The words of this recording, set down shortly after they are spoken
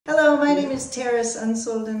my name is Terres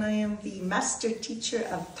Unsoeld and I am the Master Teacher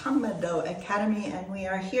of Tama-Do Academy, and we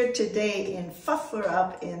are here today in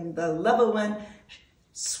Fafurab in the level 1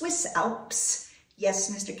 Swiss Alps. Yes,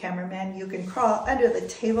 Mr. Cameraman, you can crawl under the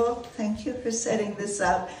table. Thank you for setting this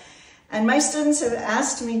up. And my students have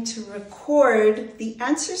asked me to record the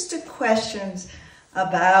answers to questions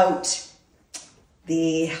about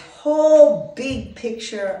the whole big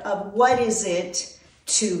picture of what is it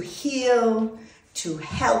to heal, to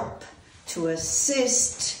help, to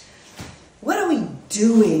assist. What are we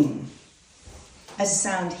doing as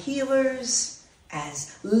sound healers,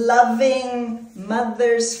 as loving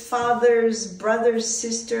mothers, fathers, brothers,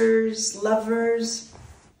 sisters, lovers,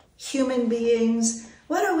 human beings?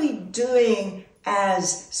 What are we doing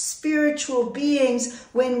as spiritual beings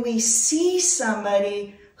when we see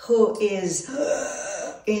somebody who is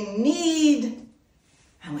in need,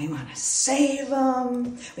 and we want to save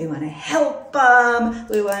them, we want to help them,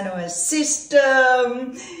 we want to assist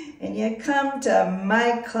them, and you come to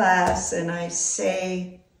my class and I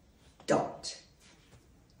say, don't.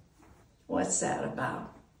 What's that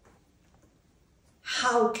about?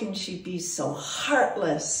 How can she be so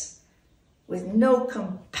heartless, with no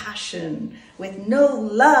compassion, with no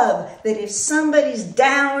love, that if somebody's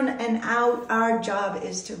down and out, our job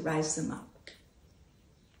is to rise them up?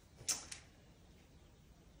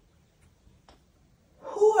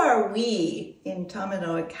 Who are we in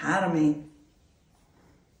Tama-Do Academy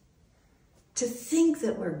to think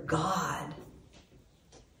that we're God?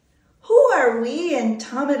 Who are we in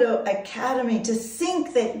Tama-Do Academy to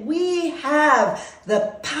think that we have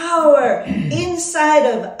the power inside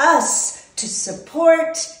of us to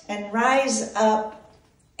support and rise up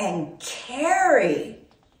and carry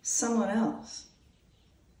someone else?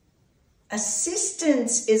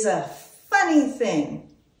 Assistance is a funny thing.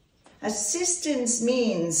 Assistance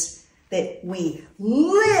means that we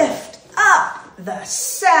lift up the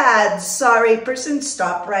sad, sorry person.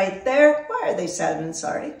 Stop right there. Why are they sad and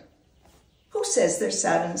sorry? Who says they're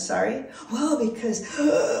sad and sorry? Well, because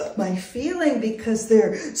my feeling, because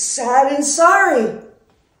they're sad and sorry.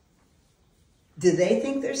 Do they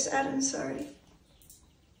think they're sad and sorry?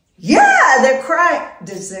 Yeah, they're crying.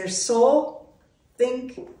 Does their soul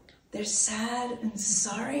think they're sad and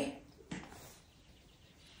sorry?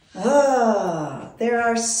 Oh, there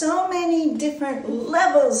are so many different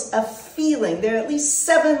levels of feeling. There are at least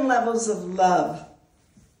 7 levels of love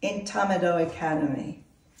in Tama-Do Academy.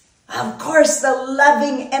 Of course, the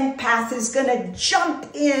loving empath is going to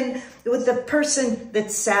jump in with the person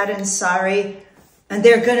that's sad and sorry, and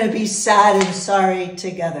they're going to be sad and sorry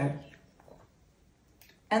together.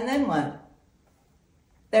 And then what?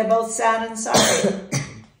 They're both sad and sorry.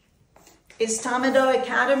 Is Tama-Do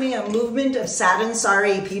Academy a movement of sad and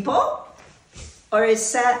sorry people? Or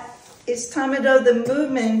is Tama-Do the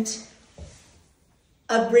movement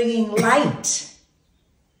of bringing light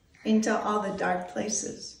into all the dark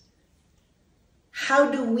places? How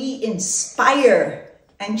do we inspire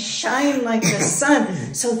and shine like the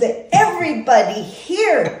sun so that everybody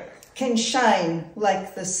here can shine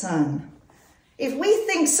like the sun? If we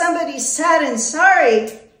think somebody's sad and sorry,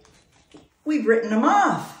 we've written them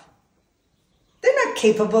off. They're not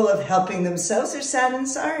capable of helping themselves. They're sad and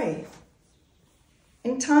sorry.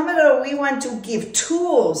 In Tama-Do, we want to give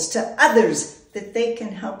tools to others that they can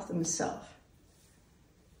help themselves.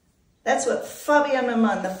 That's what Fabian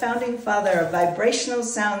Aman, the founding father of vibrational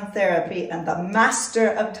sound therapy and the master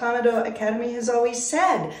of Tama-Do Academy, has always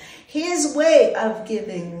said. His way of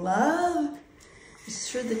giving love is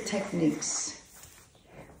through the techniques.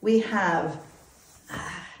 We have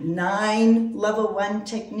 9 level 1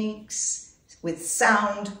 techniques with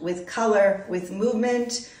sound, with color, with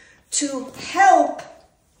movement, to help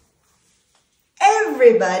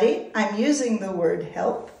everybody, I'm using the word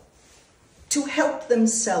help, to help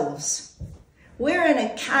themselves. We're an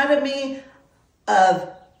academy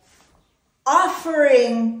of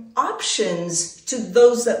offering options to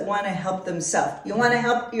those that want to help themselves. You want to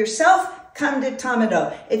help yourself? Come to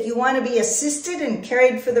Tama-Do. If you want to be assisted and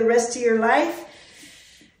carried for the rest of your life,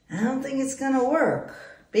 I don't think it's going to work,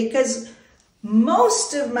 because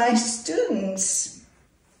most of my students,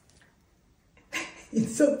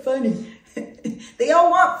 it's so funny, they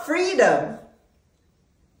all want freedom.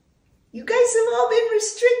 You guys have all been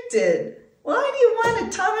restricted. Why do you want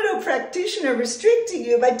a Tama-Do practitioner restricting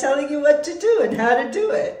you by telling you what to do and how to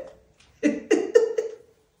do it?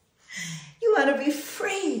 You want to be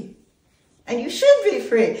free, and you should be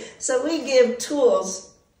free. So we give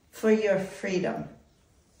tools for your freedom.